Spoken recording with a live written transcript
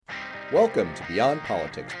Welcome to Beyond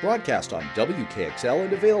Politics, broadcast on WKXL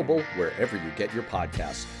and available wherever you get your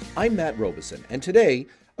podcasts. I'm Matt Robeson, and today,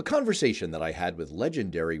 a conversation that I had with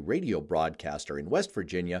legendary radio broadcaster in West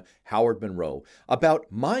Virginia, Howard Monroe, about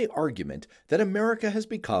my argument that America has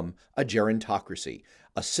become a gerontocracy,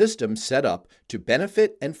 a system set up to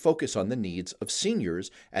benefit and focus on the needs of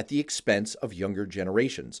seniors at the expense of younger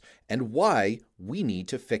generations, and why we need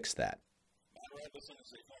to fix that.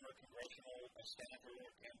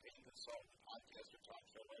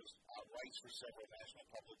 For several national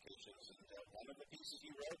publications, and one of the pieces he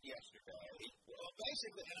wrote yesterday,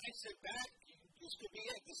 basically, and I said back, this could be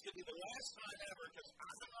it. This could be the last time ever, because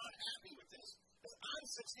I'm not happy with this. Because I'm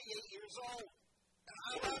 68 years old, and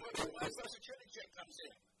I love it when my Social Security check comes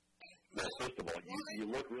in. Well, first of all, you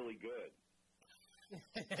look really good.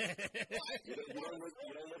 you don't look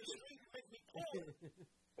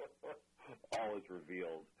all is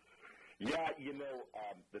revealed. Yeah,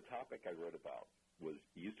 the topic I wrote about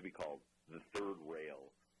used to be called the third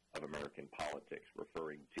rail of American politics,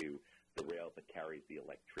 referring to the rail that carries the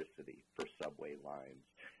electricity for subway lines.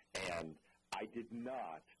 And I did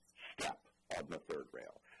not step on the third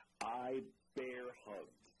rail. I bear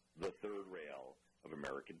hugged the third rail of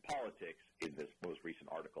American politics in this most recent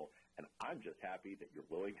article, and I'm just happy that you're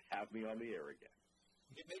willing to have me on the air again.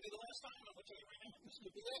 It may be the last time, I'm going to tell you right now, this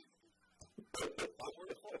could be it.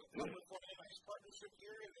 We're forming a nice partnership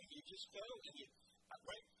here, and you just go,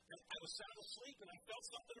 and I was sound asleep, and I felt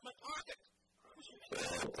something in my pocket.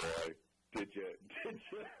 Oh, boy. Did you?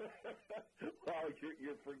 Well,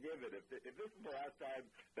 you're forgiven. If this is the last time,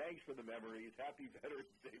 thanks for the memories. Happy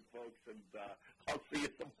Veterans Day, folks, and I'll see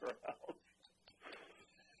you somewhere else.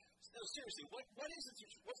 No, seriously, what is it?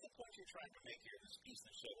 What's the point you're trying to make here in this piece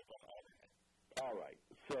that showed up on Auburn? All right.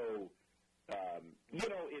 So,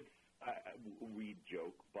 it's we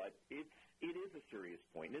joke, but it is a serious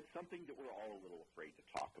point. It's something that we're all a little afraid to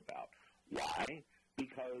talk about. Why?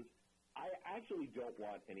 Because I actually don't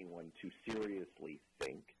want anyone to seriously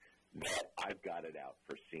think that I've got it out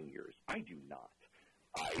for seniors. I do not.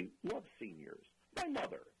 I love seniors. My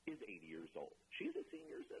mother is 80 years old. She's a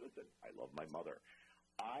senior citizen. I love my mother.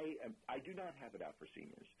 I do not have it out for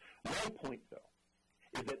seniors. My point, though,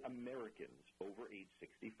 is that Americans over age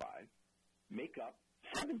 65 make up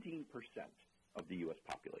 17% of the U.S.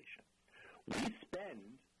 population. We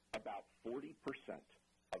spend about 40%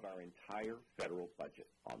 of our entire federal budget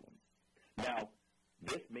on them. Now,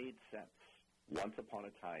 this made sense. Once upon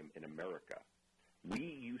a time in America, we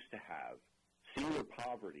used to have senior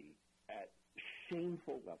poverty at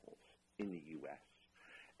shameful levels in the U.S.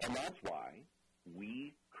 And that's why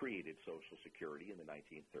we created Social Security in the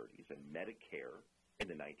 1930s and Medicare in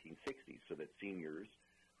the 1960s so that seniors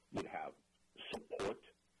would have support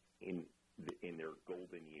in their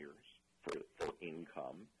golden years for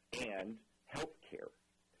income and health care.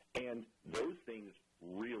 And those things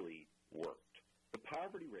really worked. The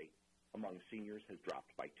poverty rate among seniors has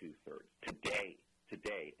dropped by 2/3.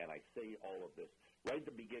 Today, and I say all of this right at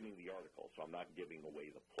the beginning of the article, so I'm not giving away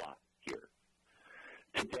the plot here.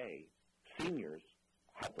 Today, seniors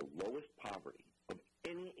have the lowest poverty of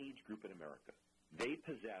any age group in America. They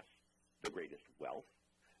possess the greatest wealth.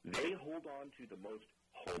 They hold on to the most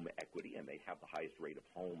home equity, and they have the highest rate of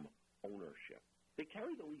home ownership. They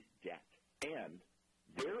carry the least debt, and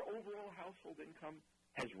their overall household income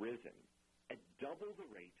has risen at double the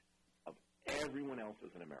rate of everyone else's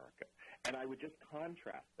in America. And I would just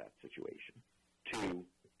contrast that situation to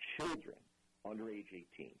children under age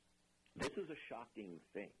 18. This is a shocking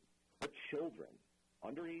thing, but children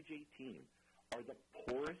under age 18 are the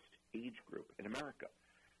poorest age group in America.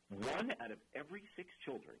 1 out of every 6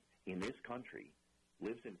 children in this country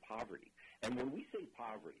lives in poverty. And when we say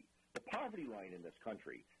poverty, the poverty line in this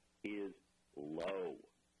country is low.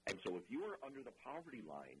 And so if you are under the poverty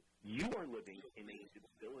line, you are living in a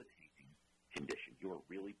debilitating condition. You are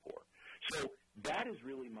really poor. So that is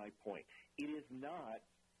really my point. It is not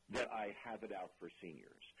that I have it out for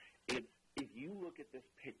seniors. It's if you look at this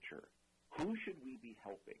picture, who should we be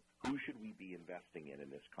helping? Who should we be investing in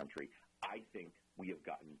this country? I think we have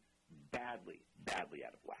gotten badly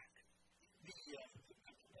out of whack.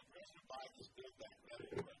 President Biden has built that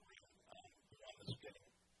rhetoric, one that's getting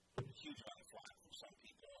a huge amount of flack from some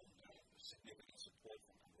people and significant support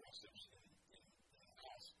from progressives in the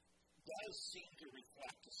House, does seem to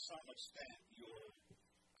reflect to some extent your,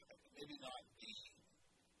 maybe not the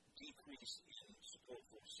decrease in support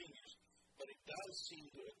for seniors, but it does seem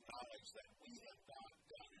to acknowledge that we have not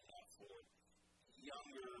done enough for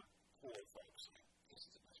younger, poor folks. This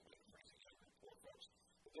is the best way to phrase it, younger, poor folks.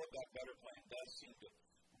 The Build Back Better plan does seem to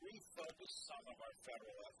refocus some of our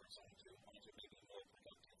federal efforts onto maybe more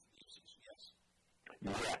productive uses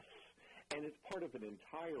Yes, and it's part of an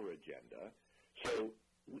entire agenda. So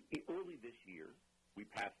early this year, we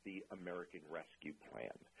passed the American Rescue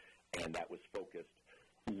Plan, and that was focused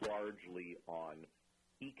largely on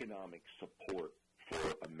economic support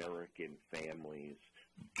for American families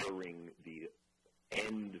during the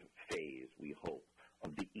end phase, we hope,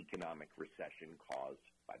 of the economic recession caused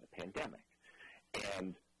by the pandemic.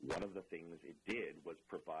 And one of the things it did was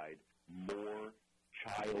provide more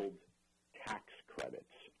child tax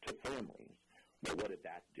credits to families. Now, what did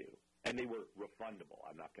that do? And they were refundable.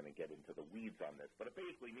 I'm not going to get into the weeds on this, but it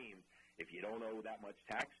basically means if you don't owe that much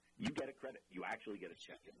tax, you get a credit. You actually get a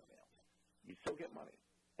check in the mail. You still get money.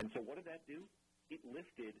 And so what did that do? It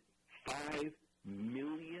lifted 5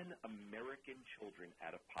 million American children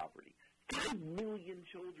out of poverty. 5 million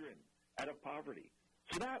children out of poverty.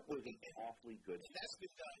 So that was an awfully good. And that's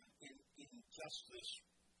been done in just this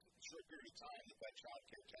short period of time that child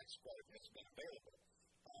care tax credit has been available.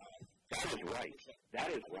 That is right.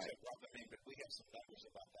 That is right. But we have some numbers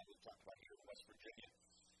about that we talked about here in West Virginia.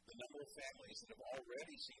 The number of families that have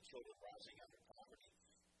already seen children rising out of poverty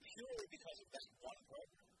purely because of that one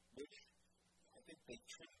program, which I think they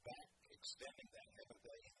trimmed back, extending that, haven't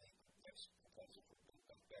they? That's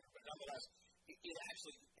better. But nonetheless, it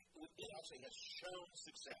actually has shown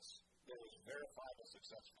success. There was verifiable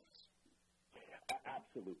success from this.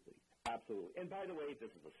 Absolutely. Absolutely. And by the way,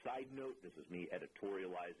 this is a side note. This is me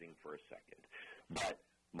editorializing for a second. But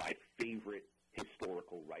my favorite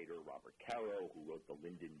historical writer, Robert Caro, who wrote the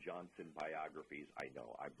Lyndon Johnson biographies, I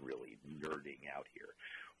know I'm really nerding out here.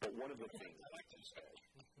 But one of the things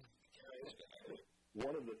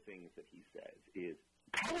that he says is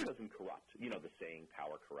power doesn't corrupt. You know the saying,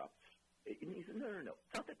 power corrupts. And he said, no.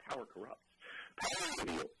 It's not that power corrupts.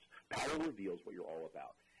 Power reveals what you're all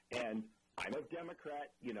about. And I'm a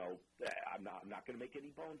Democrat, I'm not going to make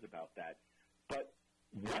any bones about that. But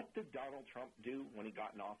what did Donald Trump do when he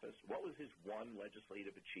got in office? What was his one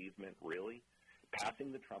legislative achievement, really?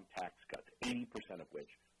 Passing the Trump tax cuts, 80% of which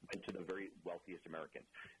went to the very wealthiest Americans.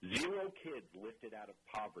 0 kids lifted out of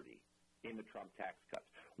poverty in the Trump tax cuts.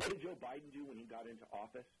 What did Joe Biden do when he got into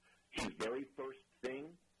office? His very first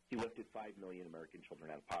thing, he lifted 5 million American children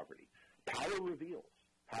out of poverty. Power reveals.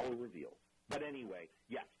 But anyway,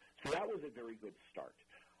 yes. So that was a very good start.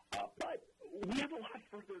 But we have a lot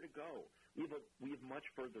further to go. We have much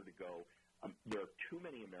further to go. There are too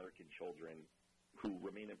many American children who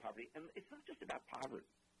remain in poverty. And it's not just about poverty.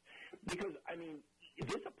 Because,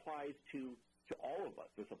 this applies to all of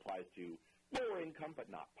us. This applies to lower income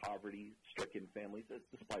but not poverty-stricken families.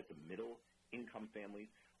 This applies to middle-income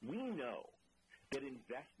families. We know that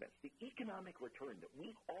investments, the economic return that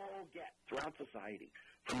we all get throughout society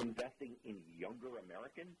from investing in younger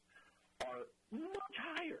Americans are much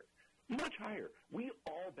higher. We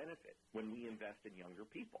all benefit when we invest in younger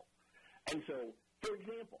people. And so, for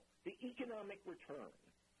example, the economic return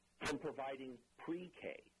from providing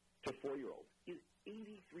pre-K to 4-year-olds is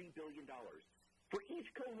 $83 billion for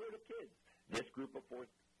each cohort of kids. This group of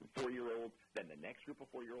 4-year-olds, then the next group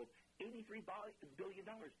of 4-year-olds, $83 billion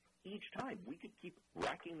each time. We could keep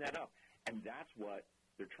racking that up. And that's what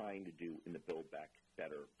they're trying to do in the Build Back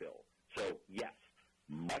Better bill. So, yes,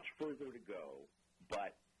 much further to go,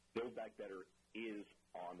 but Build Back Better is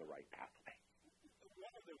on the right pathway.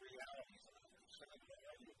 One of the realities, and I'm concerned about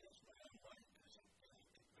all of this, my own mind, because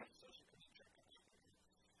I'm Social Security checking.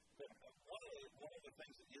 But one of the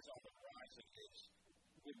things that is on the horizon is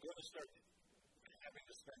we're going to start having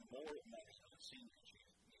to spend more money on seniors.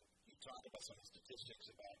 You talk about some of the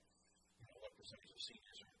statistics about what percentage of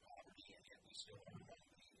seniors are in poverty, and yet we still are one of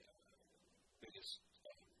the biggest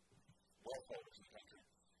wealth holders in the country.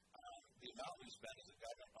 The amount we spend as a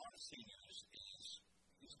government on seniors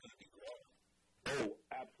is going to be growing. Oh,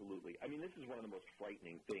 absolutely. This is one of the most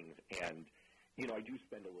frightening things, and, I do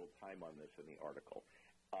spend a little time on this in the article.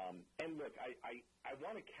 And look, I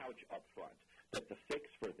want to couch up front that the fix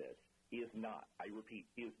for this is not, I repeat,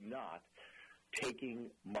 is not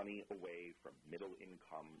taking money away from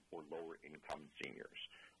middle-income or lower-income seniors.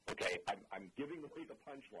 Okay? I'm giving away the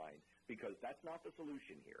punchline because that's not the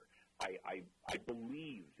solution here. I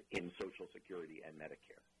believe in Social Security and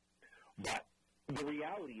Medicare. But the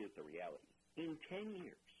reality is the reality. In 10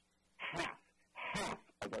 years, half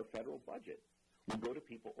of our federal budget will go to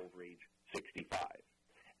people over age 65.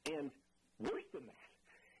 And worse than that,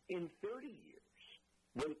 in 30 years,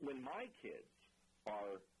 when my kids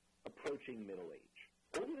are approaching middle age,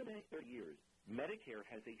 over the next 30 years, Medicare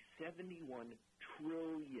has a $71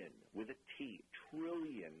 trillion, with a T,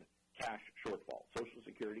 trillion cash shortfall. Social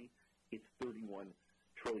Security, it's $31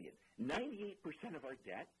 trillion. 98% of our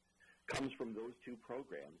debt comes from those two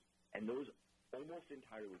programs, and those almost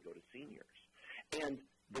entirely go to seniors. And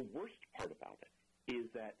the worst part about it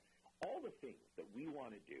is that all the things that we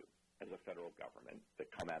want to do as a federal government that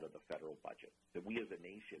come out of the federal budget, that we as a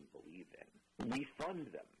nation believe in, we fund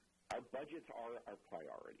them. Our budgets are our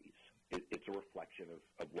priorities. It's a reflection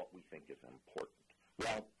of what we think is important.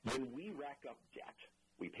 Well, when we rack up debt,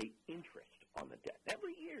 we pay interest on the debt.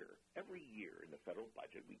 Every year in the federal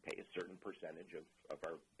budget, we pay a certain percentage of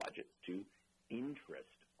our budget to interest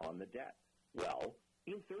on the debt. Well,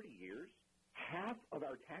 in 30 years, half of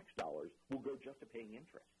our tax dollars will go just to paying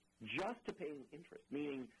interest. Just to paying interest,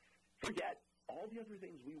 meaning forget all the other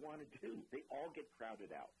things we want to do. They all get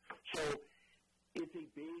crowded out. So it's a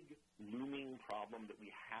big looming problem that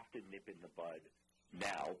we have to nip in the bud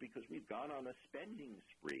now because we've gone on a spending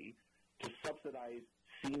spree to subsidize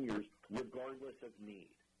seniors regardless of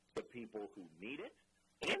need, the people who need it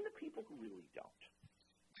and the people who really don't.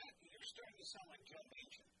 You're starting to sound like Joe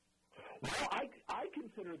Manchin. Well, I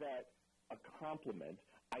consider that a compliment.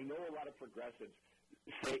 I know a lot of progressives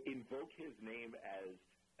invoke his name as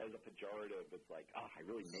a pejorative. It's like, I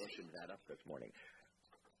really Manchined that up this morning.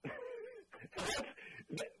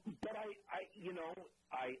 But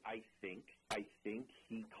I think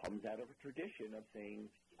he comes out of a tradition of saying,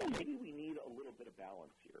 maybe we need a little bit of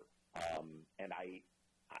balance here. And I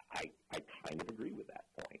kind of agree with that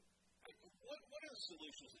point. What are the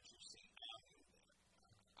solutions that you see?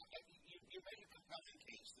 You make a compelling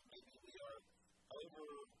case that maybe we are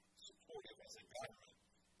over-supportive as a government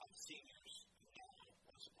of seniors.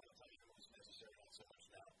 Once upon a time, it was necessary, not so much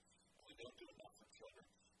now. We don't do enough for children.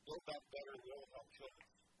 Build back better, we will help children.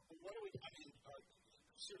 But what do we,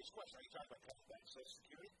 serious question, are you talking about cutting back Social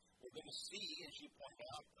Security? We're going to see, as you point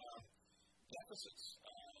out, deficits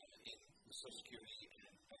in the Social Security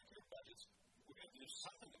and Medicare budgets. We're going to do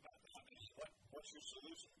something about that. I mean, what's your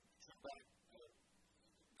solution? Trim back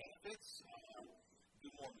benefits? Do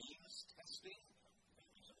more means testing?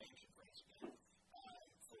 Use a pension phrase again.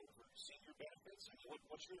 For senior benefits? I mean,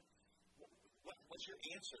 what's your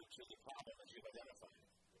answer to the problem that you've identified?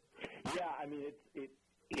 Yeah, I mean,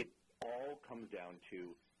 it all comes down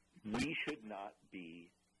to we should not be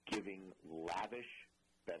giving lavish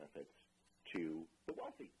benefits to the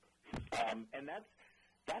wealthy. And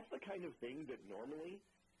that's the kind of thing that normally,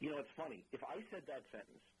 it's funny. If I said that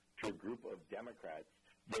sentence to a group of Democrats,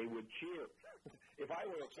 they would cheer. If I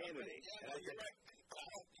were a candidate.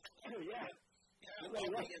 Yeah.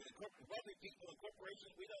 Wealthy people and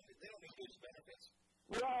corporations, they don't need these benefits.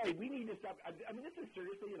 Right. We need to stop. I mean, this is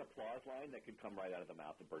seriously an applause line that could come right out of the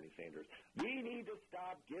mouth of Bernie Sanders. We need to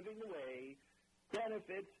stop giving away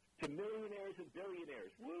benefits to millionaires and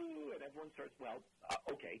billionaires. Woo! And everyone starts,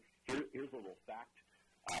 okay, here's a little fact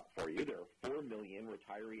for you. There are 4 million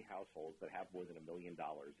retiree households that have more than $1 million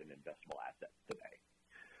in investable assets today.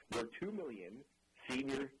 There are 2 million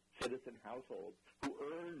senior citizen households who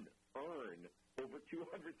earn over $200,000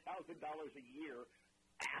 a year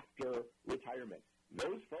after retirement.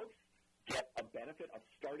 Those folks get a benefit, a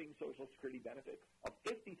starting Social Security benefit of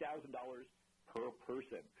 $50,000 per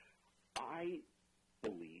person. I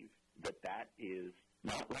believe that is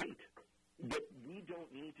not right. That we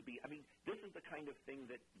don't need to be. I mean, this is the kind of thing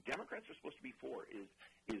that Democrats are supposed to be for: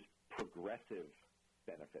 is progressive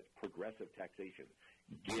benefits, progressive taxation.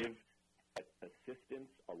 Give assistance,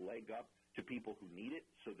 a leg up to people who need it,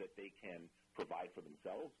 so that they can provide for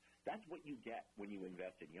themselves. That's what you get when you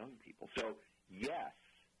invest in young people. So, yes,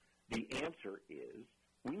 the answer is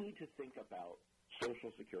we need to think about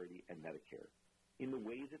Social Security and Medicare in the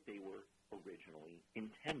way that they were originally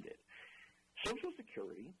intended. Social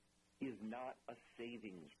Security is not a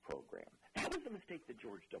savings program. That was a mistake that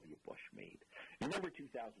George W. Bush made. Remember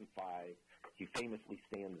 2005, he famously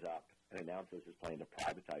stands up and announces his plan to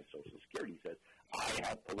privatize Social Security. He says, I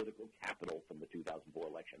have political capital from the 2004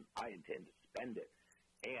 election. I intend to spend it.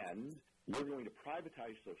 And we're going to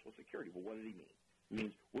privatize Social Security. Well, what did he mean? It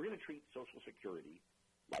means we're going to treat Social Security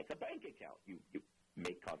like a bank account. You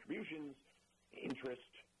make contributions, interest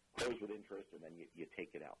grows with interest, and then you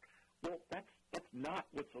take it out. Well, that's not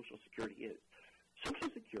what Social Security is. Social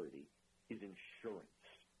Security is insurance.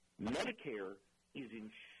 Medicare is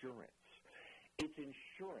insurance. It's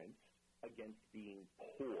insurance against being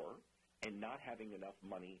poor and not having enough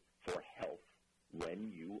money for health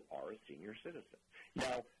when you are a senior citizen.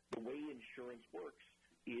 Now, the way insurance works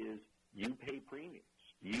is you pay premiums.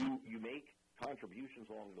 You make contributions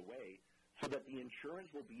along the way so that the insurance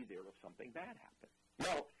will be there if something bad happens.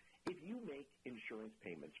 Now, if you make insurance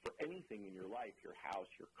payments for anything in your life, your house,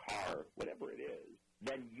 your car, whatever it is,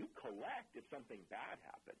 then you collect if something bad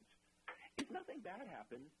happens. If nothing bad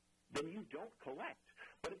happens, then you don't collect.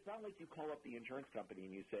 But it's not like you call up the insurance company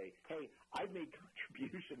and you say, hey, I've made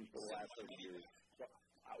contributions for the last 30 years, so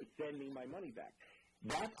send me my money back.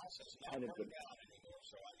 That's kind of the...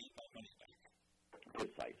 So I need my money back.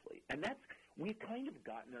 Precisely. And we've kind of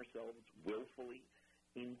gotten ourselves willfully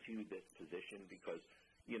into this position because,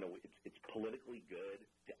 it's politically good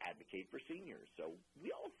to advocate for seniors. So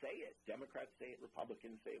we all say it. Democrats say it.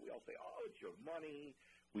 Republicans say it. We all say, oh, it's your money.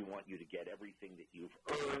 We want you to get everything that you've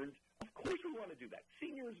earned. Of course we want to do that.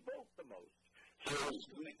 Seniors vote the most. So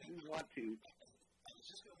we want to... I was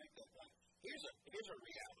just going to make that point. Here's a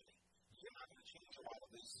reality. You're not going to change a lot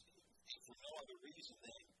of this for no other reason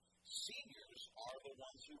than seniors are the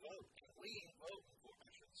ones who vote. And we ain't voting for, I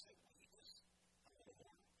shouldn't say we, because I'm a little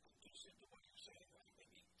more conducive to what you're saying.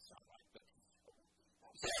 Maybe sound like, but...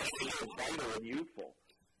 vital and youthful.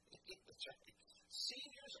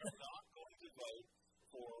 Seniors are not going to vote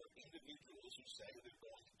for individuals who say they're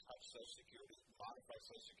going to touch Social Security, modify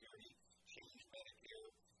Social Security, change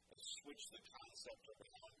Medicare, switch the concept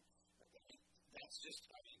around. That's just,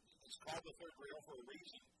 it's called the third rail for a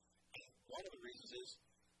reason. And one of the reasons is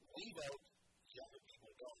we vote, younger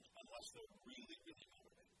people don't, unless they're really, really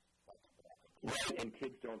motivated. Right, and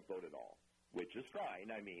kids don't vote at all, which is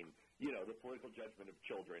fine. The political judgment of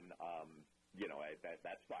children,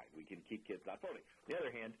 that's fine. We can keep kids not voting. On the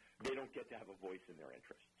other hand, they don't get to have a voice in their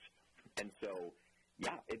interests. And so,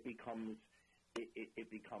 it becomes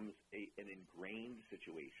an ingrained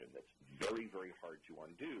situation that's very, very hard to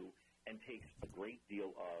undo and takes a great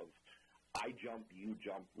deal of I jump, you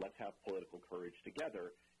jump, let's have political courage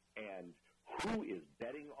together. And who is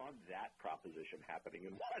betting on that proposition happening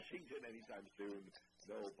in Washington anytime soon?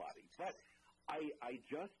 Nobody. But I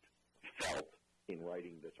just felt in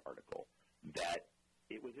writing this article that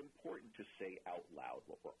it was important to say out loud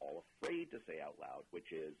what we're all afraid to say out loud,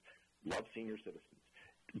 which is love senior citizens,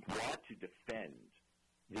 want to defend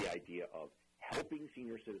the idea of helping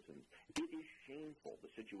senior citizens. It is shameful, the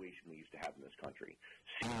situation we used to have in this country.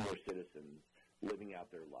 Senior citizens living out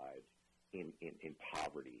their lives in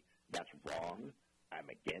poverty. That's wrong. I'm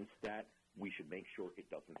against that. We should make sure it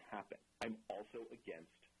doesn't happen. I'm also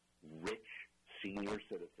against rich senior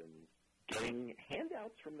citizens getting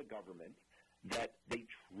handouts from the government that they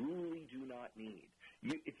truly do not need.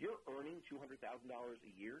 If you're earning $200,000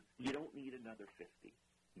 a year, you don't need another $50,000.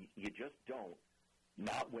 You just don't.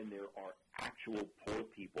 Not when there are actual poor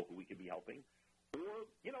people who we could be helping. Or,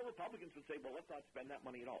 Republicans would say, well, let's not spend that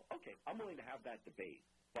money at all. Okay, I'm willing to have that debate.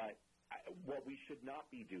 But what we should not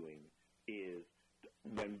be doing is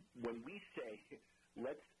when we say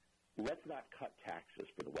let's not cut taxes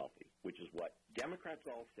for the wealthy, which is what Democrats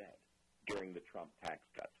all said during the Trump tax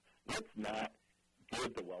cuts. Let's not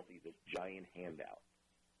give the wealthy this giant handout.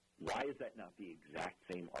 Why is that not the exact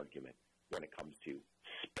same argument when it comes to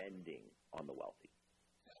spending on the wealthy?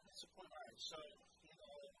 That's the point. All right, so,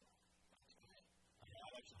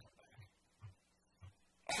 I'll let you come back.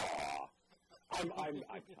 I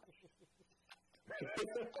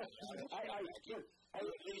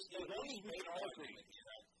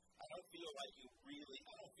don't feel like you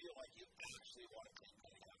actually want to take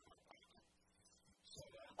money out of my pocket. So,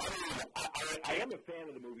 I am a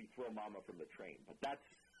fan of the movie Throw Mama from the Train, but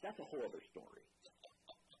that's a whole other story.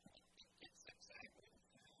 Exactly.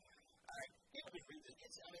 All right.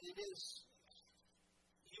 It is.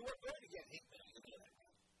 You are going to get hate mail.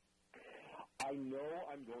 I know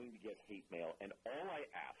I'm going to get hate mail, and all I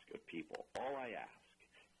ask of people,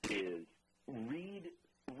 is read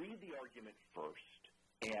the argument first,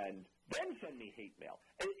 and then send me hate mail.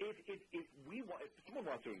 If someone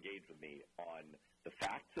wants to engage with me on the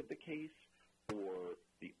facts of the case or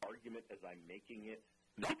the argument as I'm making it,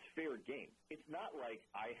 that's fair game. It's not like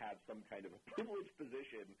I have some kind of a privileged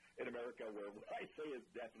position in America where what I say is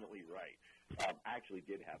definitely right. I actually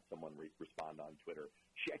did have someone respond on Twitter,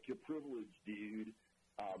 check your privilege, dude.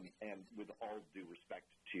 And with all due respect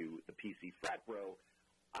to the PC frat bro,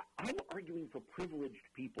 I'm arguing for privileged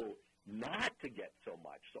people not to get so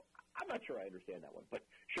much. So I'm not sure I understand that one. But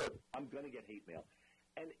sure, I'm going to get hate mail.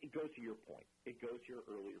 And it goes to your point. It goes to your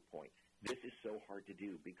earlier point. This is so hard to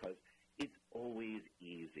do because it's always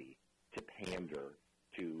easy to pander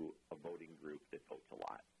to a voting group that votes a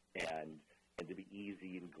lot and to be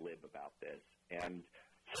easy and glib about this. And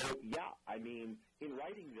so, in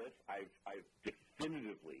writing this, I've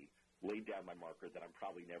definitively laid down my marker that I'm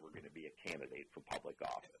probably never going to be a candidate for public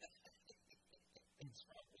office.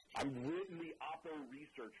 I've written the oppo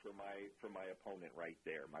research for my opponent right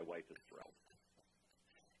there. My wife is thrilled.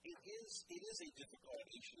 It is a difficult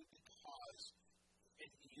issue because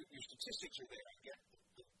your statistics are there. I get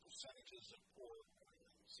the percentages of poor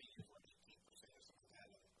seniors, like 18% or something like that,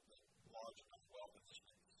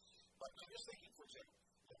 But I'm just thinking, for example,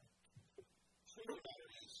 the truth of the matter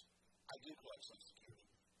is, I do collect Social Security,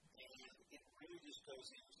 and it really just goes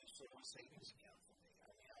into sort of a savings account for me. I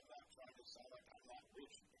mean, I'm not trying to sound like I'm not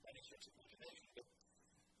rich by any stretch of imagination, but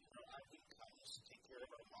our incomes take care of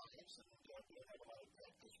our lives, and we don't have a lot of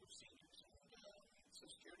debt because we're seniors. And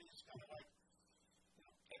Social Security is kind of like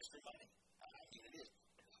extra money. I mean, it is.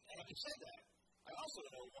 And having said that, I also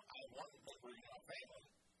know I have one member in our family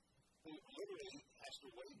who literally has to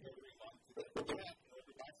wait every month to get a check in order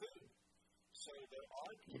to buy food. So there are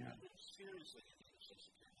people who seriously need Social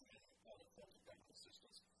Security and other forms of government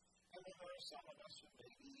assistance. And then there are some of us who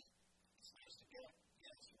maybe it's nice to get,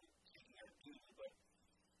 yes, we're taking our due, but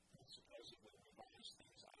I suppose it would revise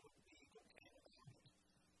things. I would be okay with that.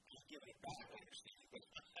 Just giving it back, I understand, but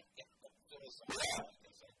I don't feel as though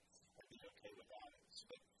I'd be okay with that.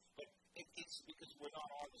 But it's because we're not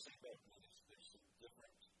all the same boat. There's some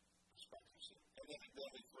different perspectives. And then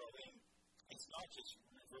we throw in, it's not just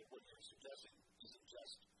what you're suggesting isn't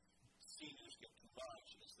just seniors get too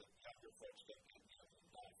much, it's that younger folks don't get enough.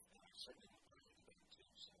 And I certainly would agree with that too.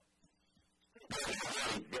 So.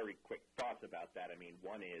 Very quick thoughts about that. I mean,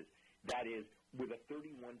 one is, that is, with a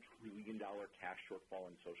 $31 trillion cash shortfall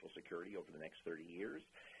in Social Security over the next 30 years,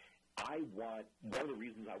 one of the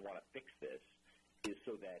reasons I want to fix this is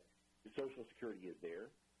so that Social Security is there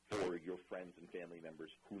for your friends and family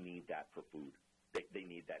members who need that for food. They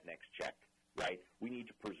need that next check, right? We need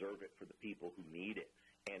to preserve it for the people who need it.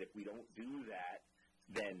 And if we don't do that,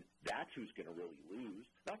 then that's who's going to really lose,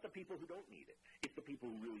 not the people who don't need it. It's the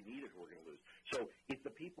people who really need it who are going to lose. So it's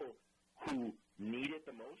the people who need it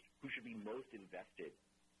the most who should be most invested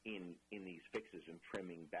in these fixes and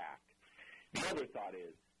trimming back. The other thought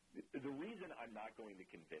is, the reason I'm not going to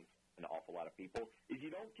convince an awful lot of people is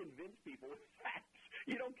you don't convince people with facts.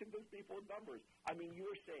 You don't convince people with numbers. I mean, you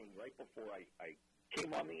were saying right before I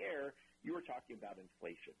came on the air, you were talking about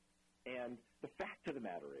inflation. And the fact of the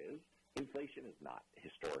matter is, inflation is not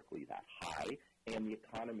historically that high, and the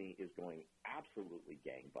economy is going absolutely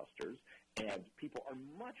gangbusters, and people are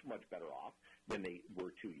much, much better off than they were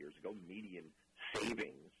 2 years ago. The median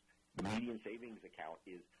savings account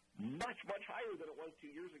is much, much higher than it was 2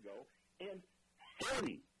 years ago, and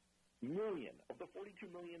 30 million of the 42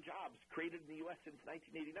 million jobs created in the U.S. since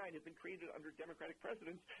 1989 have been created under Democratic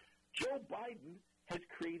presidents. Joe Biden has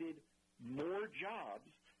created more jobs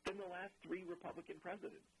than the last 3 Republican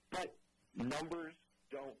presidents. But numbers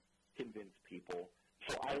don't convince people,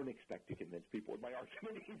 so I don't expect to convince people with my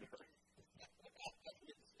argument either.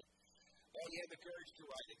 Well, you had the courage to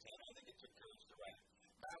write it, and I think it took courage to write it.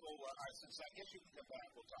 Since I guess you can come back,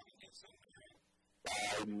 we'll talk again soon.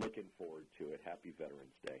 I'm looking forward to it. Happy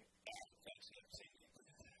Veterans Day. Thanks,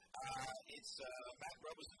 it's Matt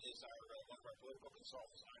Robeson is one of our political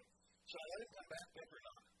consultants. Should I let him come back, Dick, or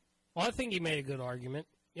not? Well, I think he made a good argument.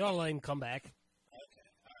 You ought to let him come back. Okay,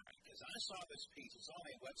 all right. Because I saw this piece. It's on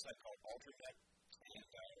a website called Alternet, and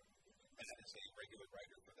Matt is a regular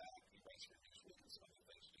writer for that. He writes for Newsweek and some other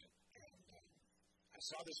things too. And I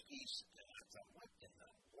saw this piece, and I thought, what in the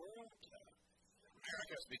world?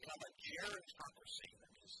 America has become a gerontocracy.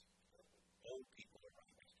 That is, old people are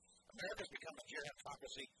running. America has become a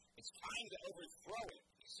gerontocracy. It's time to overthrow it,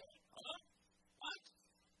 he said. Huh? What?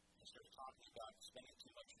 He started talking about spending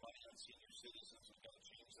too much money on senior citizens. We've got to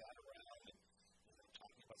change that around. And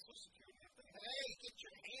talking about Social Security. Hey, get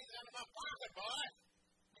your hands out of my pocket, boy.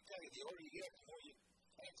 I tell you, the older you get, the more you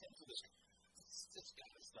pay attention to this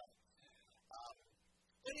kind of stuff.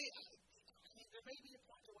 But there may be a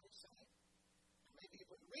point to what he's saying.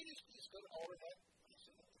 But read his piece, go to Alternet.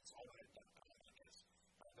 It's Alternet.com, I guess.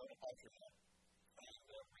 Go to Alternet. And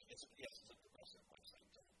read it. Yes, it's at the best website.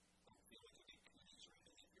 Don't feel like you get cookies or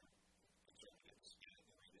anything if you're conservative. Scan it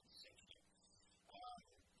and read it. It's interesting.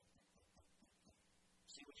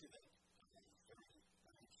 See what you think. Very interesting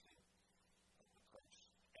approach.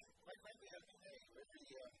 And quite frankly, I mean, a very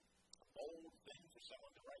bold thing for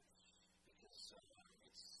someone to write because it's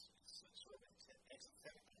sort of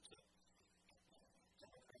antithetical to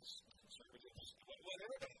Democrats, conservatives,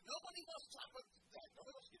 whatever. Nobody wants to talk about that.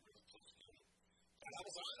 Nobody wants to get rid of Social Security. And I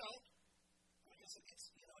don't. I guess it's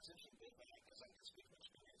interesting because I can speak from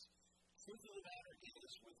experience. Truth of the matter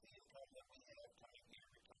is, with the income that we have coming here,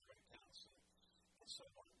 retirement accounts, and so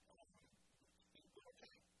on, we're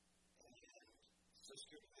okay. And Social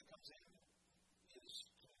Security that comes in is,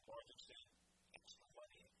 to a large extent, extra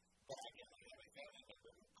money. But again, I have a family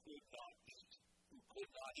member who could not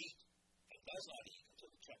eat, and does not eat until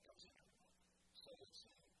the check comes in. So it's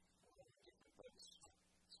different ways.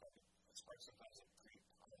 It's hard sometimes to create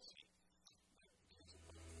policy.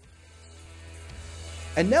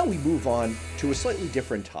 And now we move on to a slightly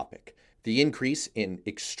different topic: the increase in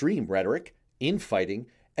extreme rhetoric, infighting,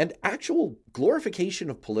 and actual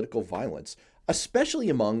glorification of political violence, especially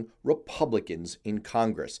among Republicans in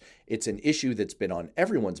Congress. It's an issue that's been on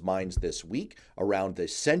everyone's minds this week around the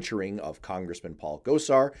censuring of Congressman Paul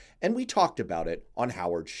Gosar, and we talked about it on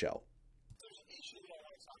Howard's show.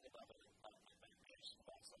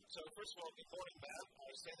 So first of all, good morning, Matt.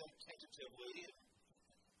 I say that tentatively,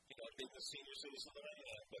 being the senior citizen that I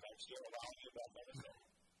am, but I'm still allowing you about medicine.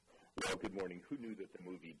 Well, good morning. Who knew that the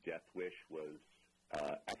movie Death Wish was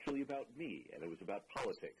actually about me, and it was about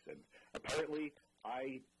politics? And apparently,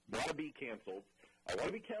 I want to be canceled. I want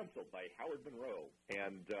to be canceled by Howard Monroe,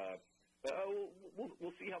 and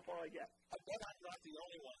we'll see how far I get. I bet I'm not the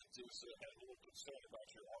only one that is a little concerned about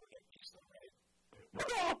your alternate piece, right?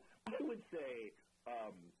 Well, I would say,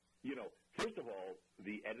 first of all,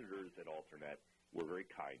 the editors at Alternet were very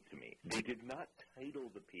kind to me. They did not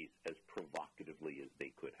title the piece as provocatively as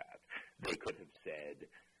they could have. They could have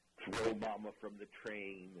said, "Throw Mama from the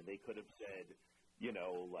Train," and they could have said,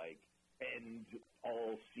 "End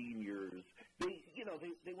all seniors."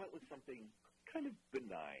 They went with something kind of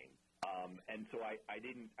benign. And so I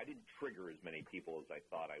didn't trigger as many people as I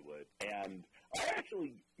thought I would. And I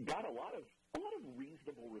actually got a lot of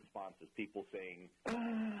reasonable responses, people saying,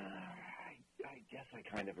 I guess I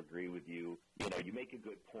kind of agree with you. You make a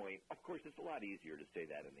good point. Of course, it's a lot easier to say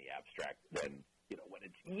that in the abstract than, when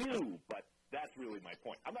it's you. But that's really my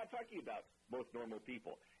point. I'm not talking about most normal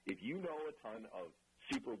people. If you know a ton of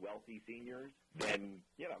super wealthy seniors, then,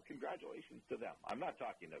 congratulations to them. I'm not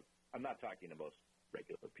talking to most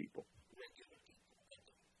regular people.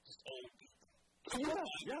 Just old people.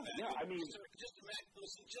 Yeah. I mean,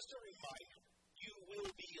 just a reminder, you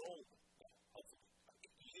will be old.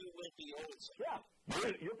 You will be old. Yeah,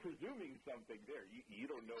 you're presuming something there. You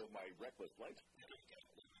don't know my reckless lifestyle.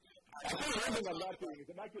 One thing I'm not doing is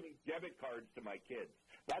I'm not giving debit cards to my kids.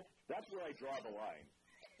 That's where I draw the line.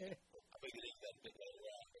 I'm beginning that there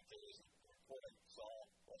was an important song,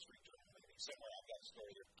 West Virginia, somewhere I've got a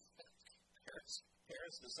story there.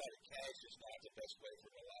 Parents decided cash is not the best way for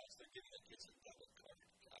the last. They're giving their kids a debit card.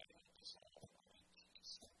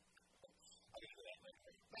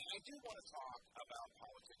 I do want to talk about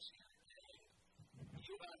politics here.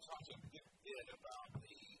 You and I talked a good bit about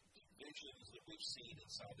the divisions that we've seen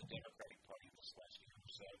inside the Democratic Party this last year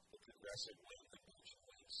or so. The progressive wing, the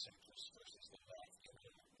centrist versus the left, and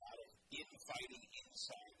a lot of infighting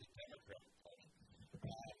inside the Democratic Party.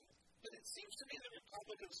 But it seems to me that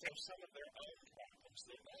Republicans have some of their own problems.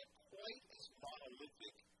 They're not quite as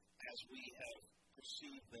monolithic as we have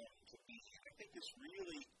perceived them to be. I think this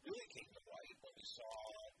really came to light when we saw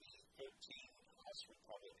the 13 House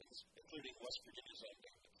Republicans, including West Virginia's own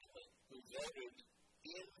Dr. Kelly, who voted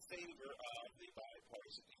in favor of the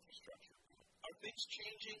bipartisan infrastructure. Are things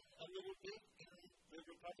changing a little bit in the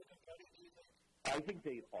Republican Party, do you think? I think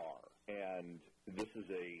they are, and this is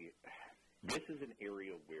an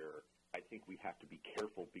area where I think we have to be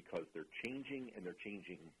careful because they're changing, and they're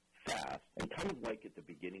changing fast, and kind of like at the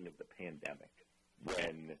beginning of the pandemic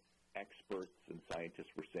when experts and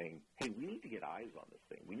scientists were saying, hey, we need to get eyes on this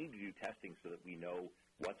thing. We need to do testing so that we know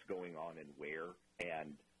what's going on and where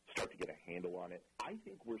and start to get a handle on it. I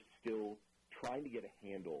think we're still trying to get a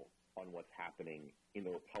handle on what's happening in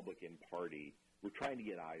the Republican Party. We're trying to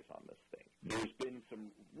get eyes on this thing. There's been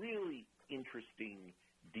some really interesting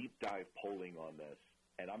deep dive polling on this,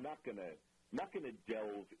 and I'm not going to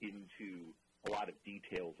delve into a lot of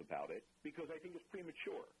details about it because I think it's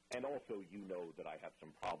premature. And also, that I have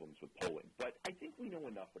some problems with polling. But I think we know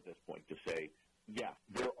enough at this point to say, yeah,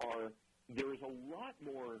 there is a lot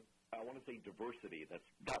more, I want to say diversity. That's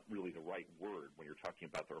not really the right word when you're talking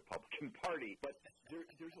about the Republican Party, but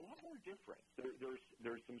there's a lot more difference.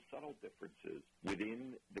 There's some subtle differences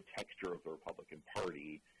within the texture of the Republican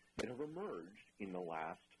Party that have emerged in the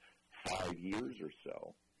last 5 years or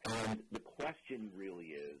so. And the question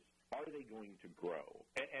really is, are they going to grow?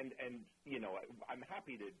 And I'm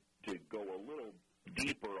happy to go a little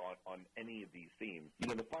deeper on any of these themes.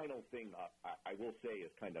 The final thing I will say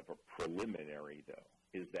is kind of a preliminary, though,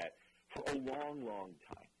 is that for a long, long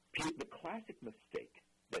time, the classic mistake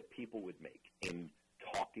that people would make in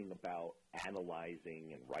talking about,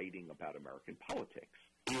 analyzing, and writing about American politics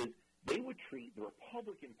is they would treat the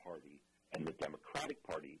Republican Party and the Democratic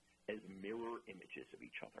Party as mirror images of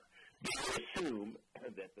each other. They assume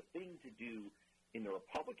that the thing to do in the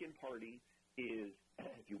Republican Party is,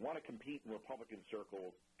 if you want to compete in Republican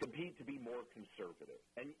circles, compete to be more conservative.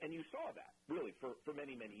 And you saw that, really, for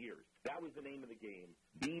many, many years. That was the name of the game,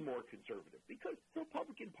 be more conservative, because the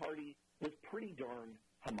Republican Party was pretty darn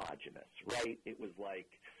homogenous, right? It was like,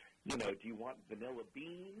 Do you want vanilla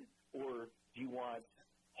bean or do you want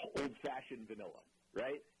old-fashioned vanilla,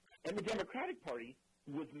 right? And the Democratic Party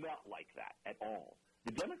was not like that at all.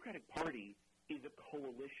 The Democratic Party is a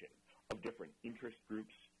coalition of different interest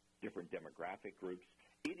groups, different demographic groups.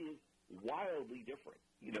 It is wildly different.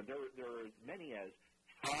 There are as many as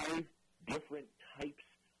 5 different types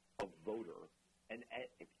of voter, and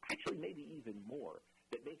actually maybe even more,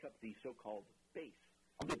 that make up the so-called base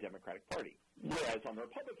of the Democratic Party. Whereas on the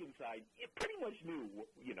Republican side, you pretty much knew,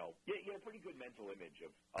 you had a pretty good mental image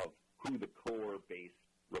of who the core base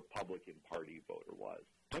Republican Party voter was.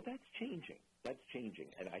 But that's changing.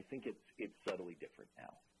 And I think it's subtly different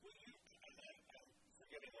now.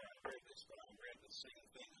 Forgetting where I read this, but I read the same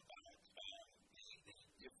thing about the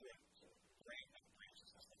different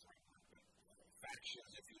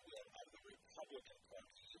factions, if you will, of the Republican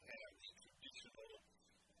Party. You have the traditional,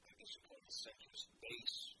 I guess you call it the centrist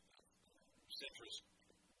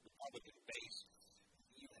Republican base.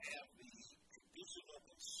 You have the traditional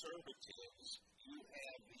conservatives. You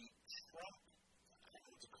have the Trump, I don't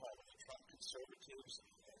know what to call them, the Trump conservatives.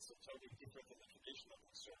 That's totally different than the traditional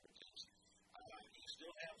conservatives. You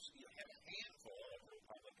still have a handful of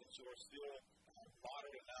Republicans who are still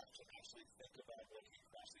moderate enough to actually think about looking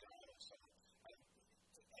across the aisle. So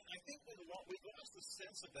I think we lost the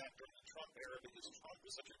sense of that during the Trump era because Trump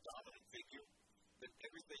was such a dominant figure that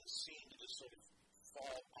everything seemed to just sort of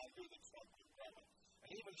fall under the Trump umbrella.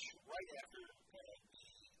 And even right after the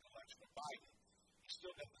election of Biden, you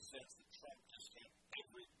still got the sense that Trump just had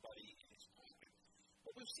everybody in his pocket.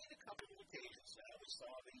 But we've seen a couple of occasions now. We saw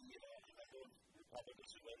the number of Republicans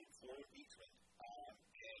who voted for impeachment, and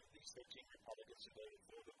these 13 Republicans who voted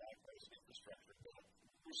for the bipartisan infrastructure bill.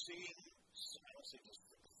 We're seeing, I don't say just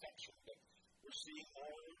perfection, but we're seeing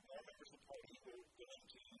more members of the party who are willing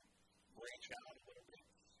to branch out a little bit.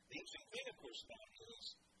 The interesting thing, of course, now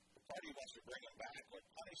is the party wants to bring them back or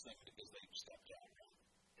punish them because they've stepped out.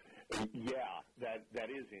 Yeah, that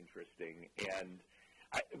is interesting. And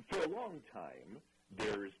for a long time,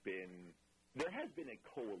 there has been a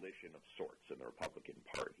coalition of sorts in the Republican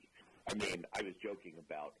Party. I mean, I was joking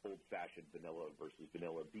about old-fashioned vanilla versus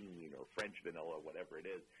vanilla bean or French vanilla, whatever it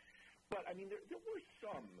is. But, I mean, there were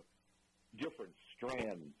some different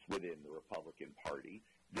strands within the Republican Party.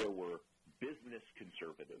 There were business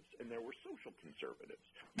conservatives and there were social conservatives.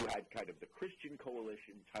 You had kind of the Christian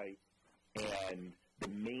coalition type and the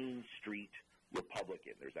Main Street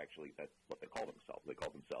Republican. That's what they call themselves. They call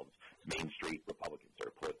themselves Main Street Republicans. They're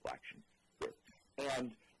a political action group.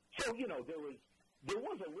 And so, there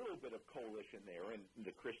was a little bit of coalition there, and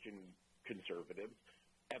the Christian conservatives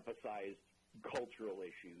emphasized cultural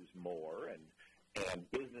issues more, and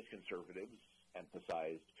business conservatives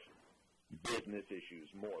emphasized business issues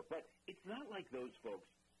more. But it's not like those folks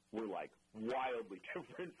were, wildly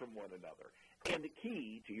different from one another. And the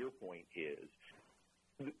key, to your point, is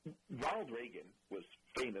Ronald Reagan was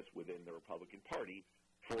famous within the Republican Party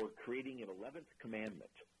for creating an 11th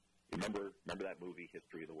commandment. Remember that movie,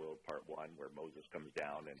 History of the World, Part 1, where Moses comes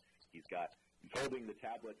down and he's holding the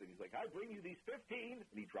tablets and he's like, I bring you these 15,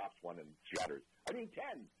 and he drops one and shatters.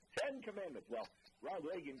 10 commandments. Well, Ronald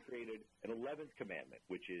Reagan created an 11th commandment,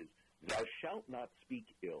 which is, thou shalt not speak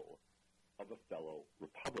ill of a fellow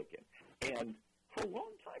Republican. And for a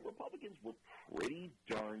long time, Republicans were pretty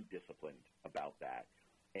darn disciplined about that.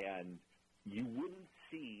 And you wouldn't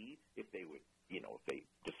see if they would, if they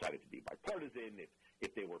decided to be bipartisan,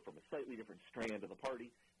 if they were from a slightly different strand of the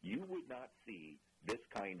party, you would not see this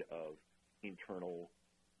kind of internal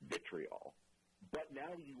vitriol. But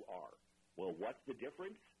now you are. Well, what's the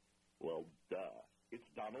difference? Well, duh. It's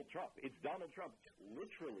Donald Trump. It's Donald Trump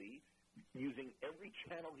literally using every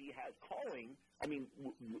channel he has calling. I mean,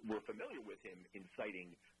 we're familiar with him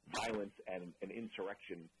inciting violence and an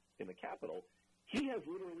insurrection in the Capitol. He has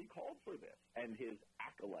literally called for this. And his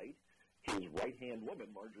acolyte, his right-hand woman,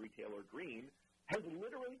 Marjorie Taylor Greene, has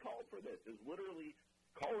literally called for this, is literally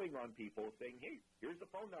calling on people saying, hey, here's the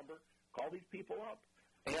phone number, call these people up,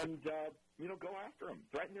 and, go after them,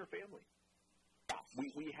 threaten their family.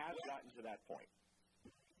 We have gotten to that point.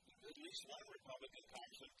 At least one Republican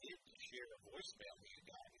congressman did share a voicemail he had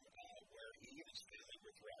gotten where he and his family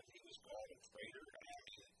were threatened. He was called a traitor.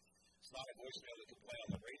 It's not a voicemail that could play on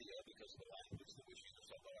the radio because of the language that was used,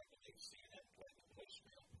 although I believe CNN played the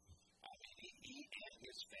voicemail. He and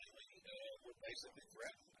his family were basically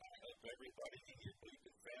threatened. I hope everybody in your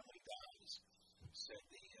bleeping family dies, said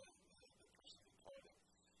the president party.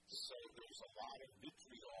 So there's a lot of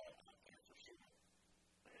vitriol out there for sure.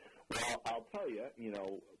 Well, I'll tell you,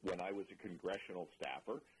 when I was a congressional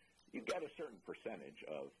staffer, you got a certain percentage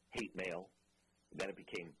of hate mail, then it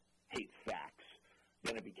became hate fax,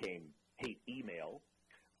 then it became hate email,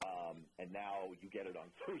 and now you get it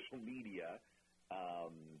on social media,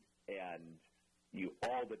 and you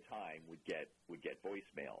all the time would get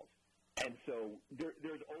voicemails. And so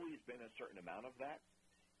there's always been a certain amount of that.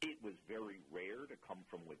 It was very rare to come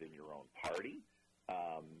from within your own party.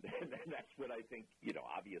 And that's what I think,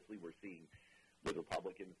 obviously we're seeing with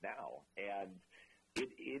Republicans now. And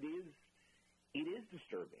it is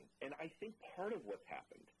disturbing. And I think part of what's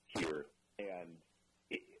happened here, and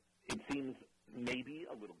it seems maybe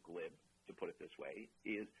a little glib to put it this way,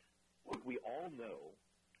 is we all know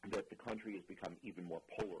that the country has become even more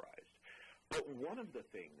polarized. But one of the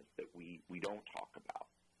things that we don't talk about,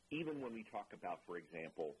 even when we talk about, for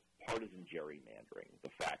example, partisan gerrymandering, the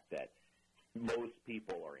fact that most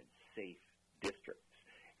people are in safe districts,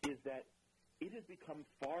 is that it has become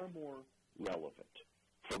far more relevant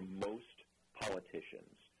for most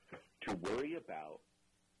politicians to worry about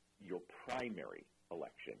your primary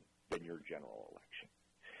election than your general election.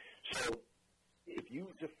 So if you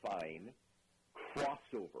define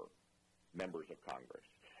crossover members of Congress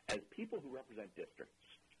as people who represent districts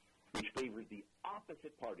which favored the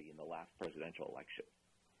opposite party in the last presidential election,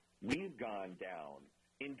 we've gone down.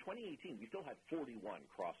 In 2018, we still had 41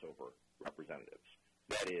 crossover representatives.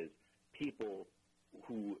 That is, people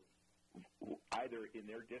who either in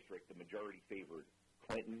their district the majority favored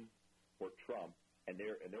Clinton or Trump, and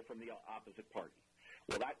they're from the opposite party.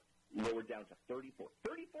 Well, that lowered down to 34.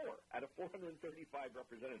 34 out of 435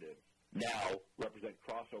 representatives now represent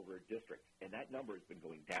crossover districts, and that number has been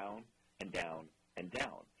going down and down and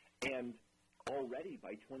down. And already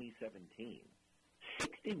by 2017,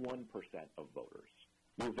 61% of voters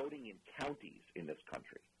were voting in counties in this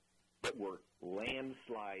country that were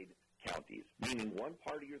landslide counties, meaning one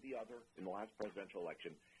party or the other in the last presidential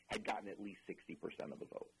election had gotten at least 60% of the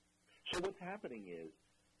vote. So what's happening is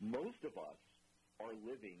most of us are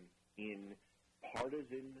living in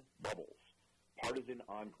partisan bubbles, partisan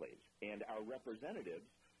enclaves, and our representatives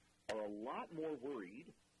are a lot more worried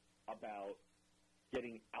about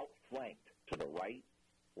getting outflanked to the right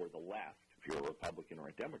or the left, if you're a Republican or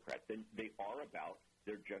a Democrat, than they are about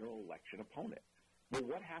their general election opponent. Well,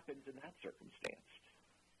 what happens in that circumstance?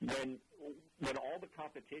 When all the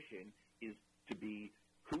competition is to be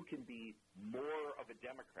who can be more of a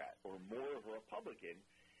Democrat or more of a Republican,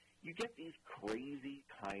 you get these crazy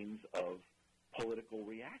kinds of political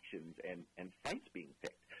reactions and fights being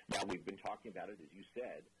picked. Now, we've been talking about it, as you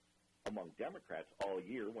said, among Democrats all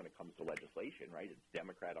year when it comes to legislation, right? It's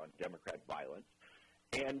Democrat on Democrat violence.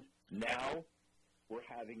 And now we're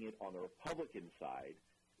having it on the Republican side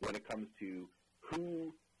when it comes to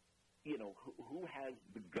who has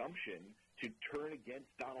the gumption to turn against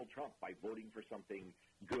Donald Trump by voting for something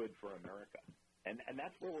good for America. And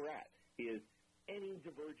that's where we're at, is any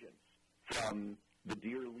divergence from the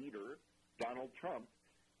dear leader, Donald Trump,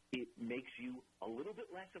 it makes you a little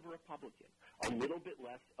bit less of a Republican, a little bit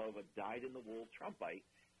less of a dyed-in-the-wool Trumpite,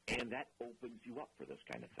 and that opens you up for this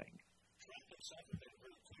kind of thing. Trump himself had been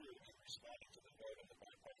very clear in responding to the vote on the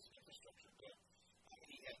bipartisan infrastructure bill.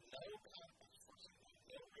 He had no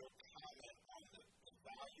real comment on the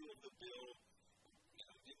value of the bill.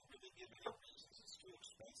 Didn't really give any reasons. It's too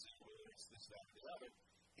expensive, whether it's this, that, or the other.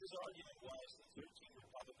 His argument was that 13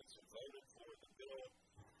 Republicans who voted for the bill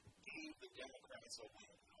gave the Democrats a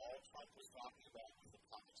win. All Trump was talking about was the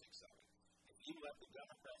politics of it. If you let the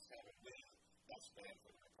Democrats have a win, that's bad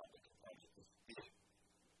for the Republican Party. The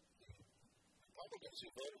Republicans who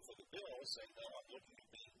voted for the bill say, no, I'm looking at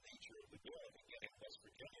the nature of the bill. Again, in West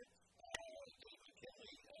Virginia, Dave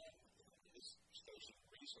McKinley, his station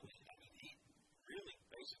recently, he really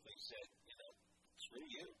basically said, screw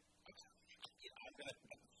you. I'm going to,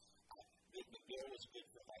 the bill was good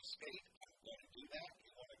for my state. I'm going to do that.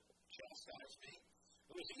 You want to chastise me?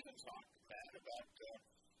 There was even talk, Matt, about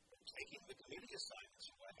taking the committee assignments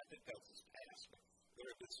away. I think that was passed, but there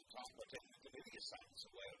had been some talk about taking the committee assignments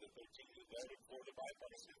away of the 13 who voted for the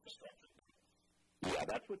bipartisan infrastructure. Yeah,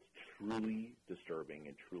 that's what's truly disturbing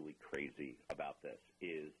and truly crazy about this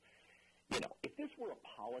is, if this were a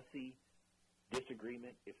policy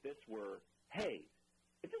disagreement, if this were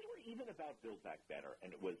even about Build Back Better,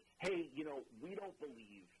 and it was, hey, we don't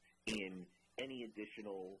believe in any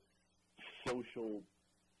additional social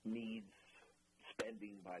needs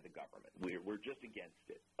spending by the government. We're just against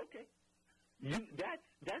it. Okay.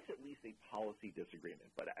 That's at least a policy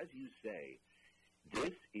disagreement. But as you say,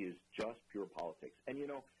 this is just pure politics. And,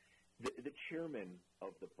 the chairman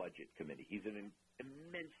of the Budget Committee, he's an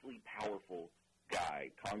immensely powerful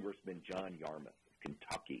guy, Congressman John Yarmuth of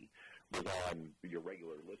Kentucky, was on, your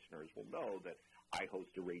regular listeners will know that I host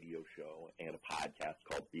a radio show and a podcast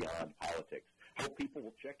called Beyond Politics, Hope people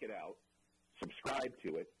will check it out, subscribe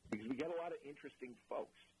to it, because we get a lot of interesting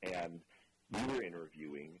folks. And we were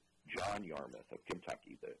interviewing John Yarmuth of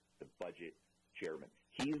Kentucky, the budget chairman.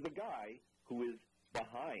 He's the guy who is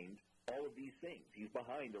behind all of these things. He's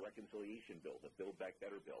behind the reconciliation bill, the Build Back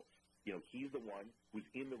Better bill. He's the one who's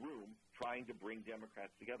in the room trying to bring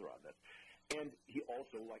Democrats together on this. And he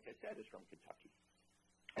also, like I said, is from Kentucky.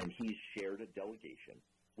 And he's shared a delegation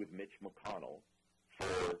with Mitch McConnell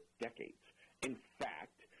for decades. In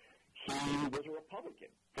fact, he was a Republican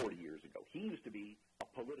 40 years ago. He used to be a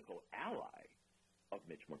political ally of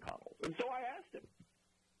Mitch McConnell. And so I asked him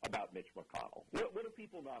about Mitch McConnell. What do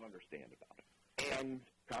people not understand about it? And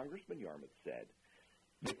Congressman Yarmuth said,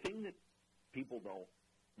 the thing that people don't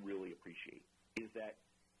really appreciate is that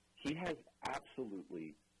he has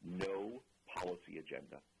absolutely no policy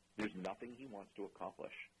agenda. There's nothing he wants to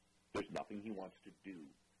accomplish. There's nothing he wants to do.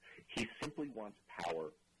 He simply wants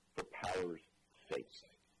power for power's sake.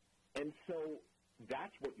 And so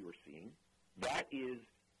that's what you're seeing. That is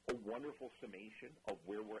a wonderful summation of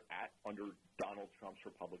where we're at under Donald Trump's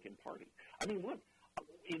Republican Party. I mean, look,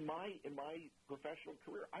 in my professional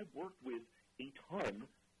career, I've worked with a ton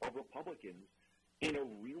of Republicans in a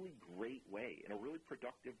really great way, in a really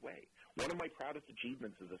productive way. One of my proudest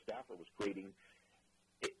achievements as a staffer was creating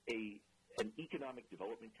an economic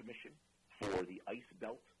development commission for the ice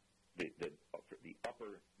belt, the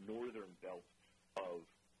upper northern belt of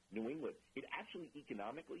New England. It actually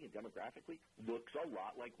economically and demographically looks a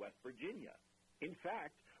lot like West Virginia. In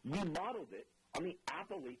fact, we modeled it on the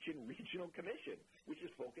Appalachian Regional Commission, which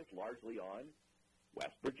is focused largely on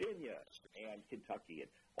West Virginia and Kentucky and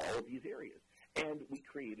all of these areas. And we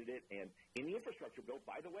created it, and in the infrastructure bill,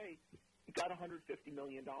 by the way, it got $150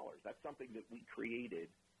 million. That's something that we created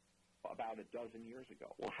about a dozen years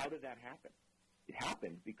ago. Well, how did that happen? It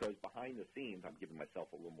happened because behind the scenes, I'm giving myself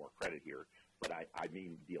a little more credit here, but I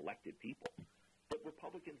mean the elected people. But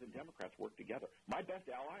Republicans and Democrats worked together. My best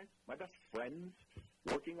allies, my best friends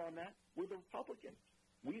working on that were the Republicans.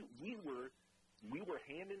 We were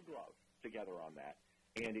hand in glove together on that,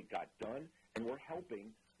 and it got done, and we're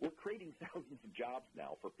creating thousands of jobs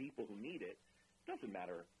now for people who need it. Doesn't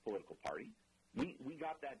matter political party. We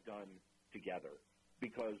got that done together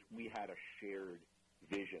because we had a shared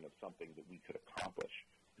vision of something that we could accomplish.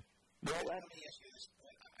 Well, let me ask you this.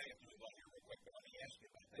 I have to move on here real quick, but let me ask you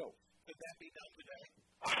about that. Could that be done today?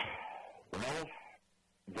 Well,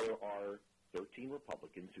 there are 13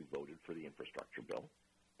 Republicans who voted for the infrastructure bill,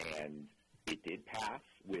 and it did pass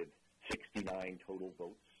with 69 total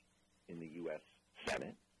votes in the U.S.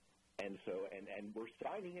 Senate. And so, and we're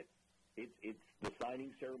signing it. It's the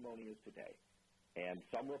signing ceremony is today, and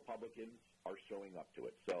some Republicans are showing up to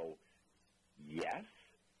it. So, yes,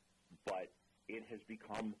 but it has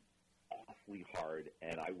become awfully hard,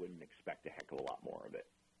 and I wouldn't expect a heck of a lot more of it.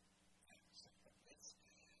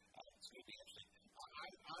 It's going to be interesting.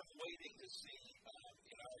 I'm waiting to see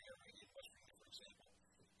in our area in West Virginia, for example,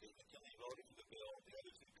 if McKinley voted for the bill, the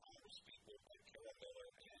other two Congress people, like Carol Miller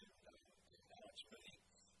and Alex Mooney,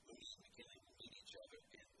 McKinley will meet each other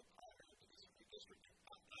in the primary because of the district.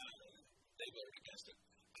 They voted against it.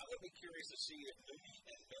 I would be curious to see if Mooney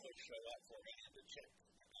and Miller show up for me to check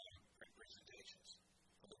presentations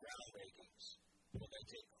for the groundbreakings. Will they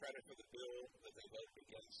take credit for the bill that they voted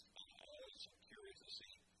against? I'm curious to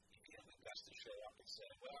see if you have the guts to show up and say,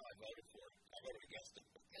 well, I voted for it. I voted against it.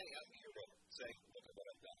 But hey, I'm here to say, look at what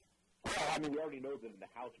I've done. Well, I mean, we already know that in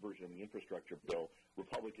the House version of the infrastructure bill,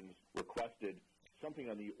 Republicans requested something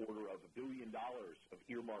on the order of $1 billion of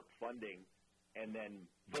earmarked funding and then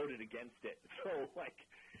voted against it. So,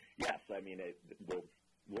 yes, I mean,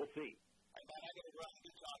 we'll see. I got to run.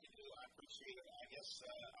 Good talking to you. I appreciate it. I guess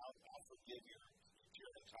I'll forgive your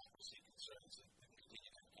autocracy concerns and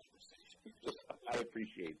continue that conversation. I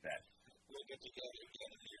appreciate that. We'll get together again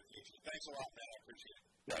in the near future. Thanks a lot, Matt. I appreciate it.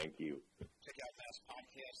 Thank you. Check out Matt's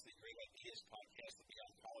podcast, the Great Ideas Podcast, the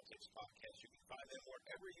Beyond Politics Podcast. You can find them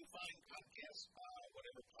wherever you find podcasts,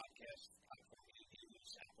 whatever podcast platform you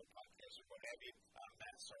use, Apple Podcasts or what have you.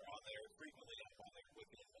 Matt's are on there frequently. I'm on there with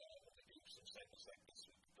him when they do some segments like this.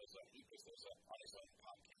 He puts those up on his own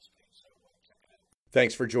podcast page, so check it out.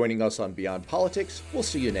 Thanks for joining us on Beyond Politics. We'll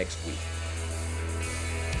see you next week.